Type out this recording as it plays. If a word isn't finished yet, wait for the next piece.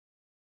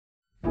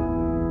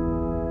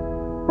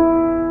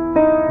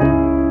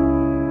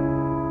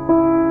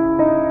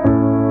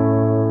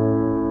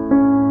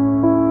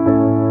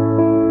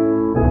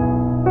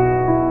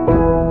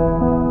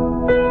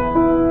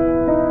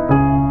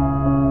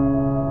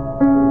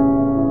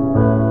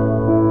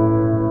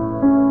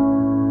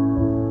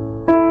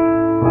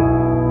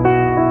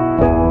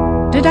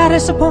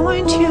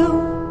disappoint you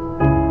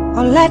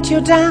or let you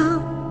down?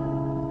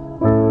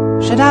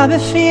 Should I be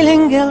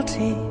feeling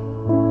guilty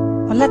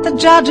or let the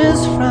judges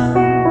frown?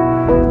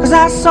 'Cause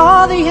I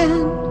saw the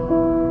end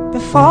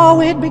before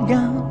we'd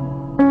begun.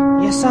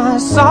 Yes, I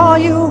saw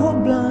you were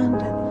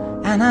blinded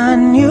and I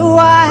knew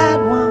I had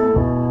won.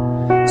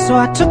 So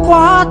I took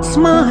what's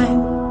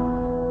mine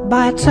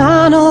by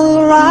eternal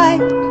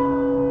right,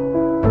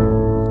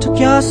 took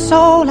your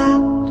soul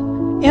out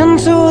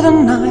into the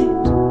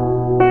night.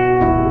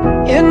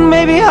 It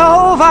may be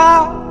over,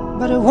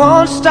 but it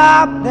won't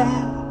stop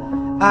there.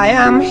 I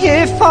am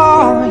here for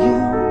you,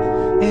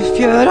 if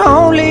you'd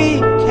only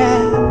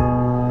care.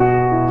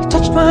 You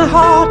touched my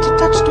heart, you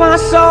touched my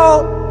soul,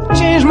 you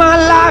changed my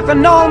life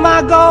and all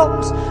my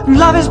goals. And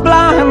love is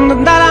blind,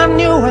 and that I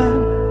knew when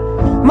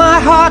my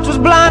heart was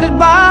blinded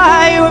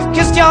by you. Have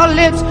kissed your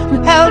lips and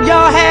held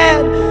your head,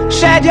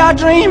 shared your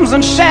dreams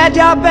and shared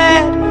your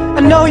bed.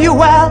 I know you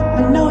well,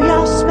 I know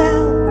your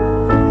smell,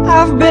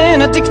 I've been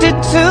addicted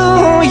to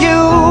you.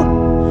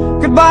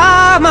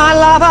 Goodbye, my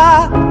lover,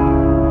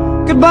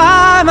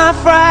 goodbye, my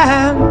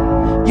friend.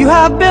 You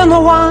have been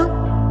the one,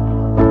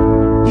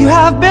 you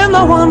have been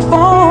the one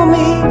for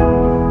me.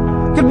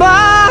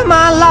 Goodbye,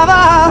 my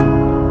lover,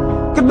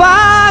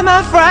 goodbye,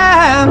 my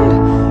friend.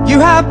 You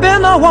have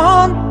been the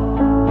one,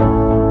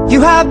 you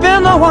have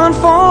been the one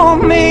for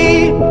me.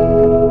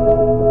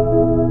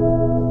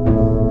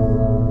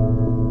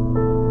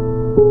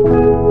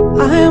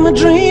 I am a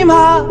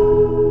dreamer,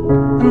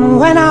 and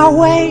when I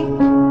wake,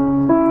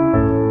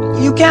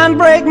 you can't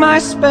break my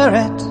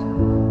spirit.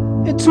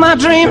 It's my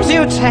dreams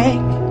you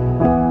take,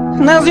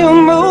 and as you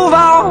move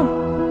on,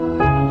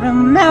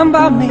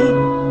 remember me,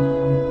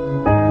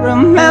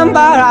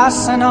 remember us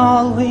and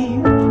all we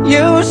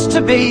used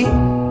to be.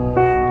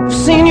 I've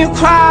seen you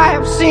cry,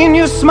 I've seen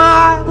you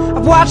smile,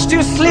 I've watched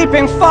you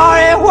sleeping for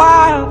a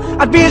while.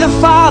 I'd be the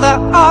father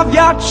of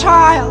your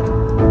child,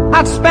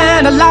 I'd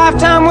spend a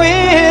lifetime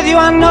with you.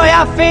 I know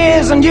your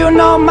fears and you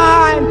know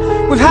mine.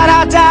 We've had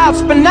our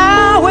doubts, but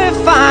now we're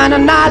fine.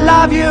 And I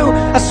love you,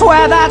 I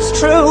swear that's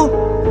true.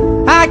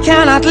 I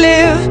cannot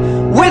live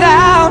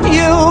without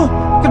you.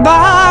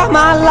 Goodbye,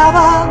 my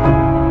lover,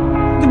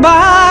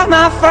 goodbye,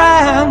 my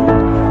friend.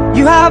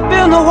 You have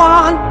been the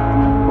one,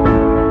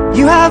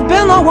 you have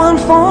been the one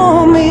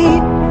for me.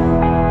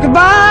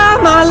 Goodbye,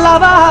 my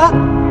lover,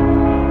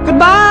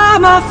 goodbye,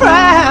 my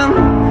friend.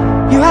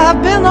 You have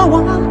been the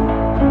one,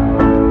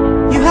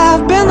 you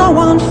have been the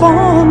one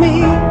for me.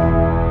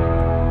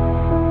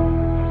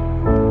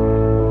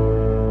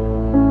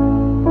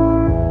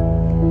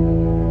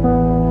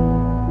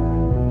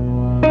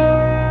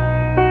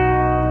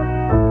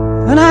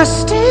 And I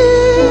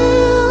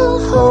still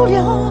hold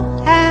your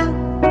hand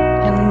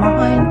in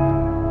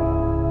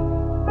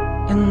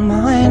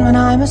mine when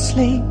I'm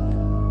asleep.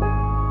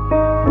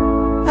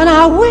 And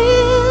I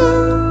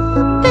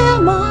will bear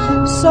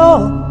my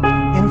soul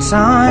in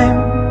time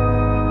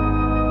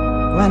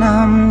when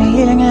I'm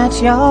kneeling at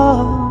your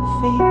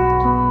feet.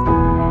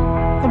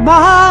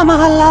 Goodbye,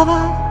 my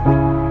lover,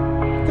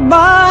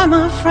 goodbye,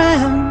 my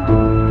friend.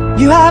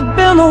 You have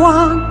been the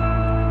one,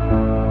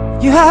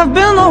 you have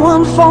been the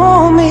one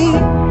for me.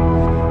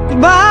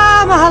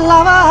 Goodbye, my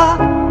lover,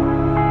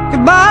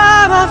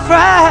 goodbye, my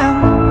friend.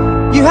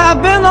 You have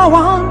been the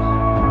one,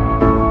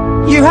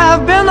 you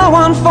have been the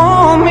one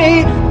for me.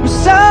 I'm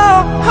so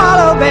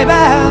hollow, baby,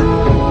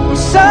 I'm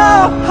so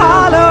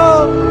hollow.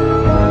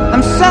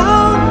 I'm so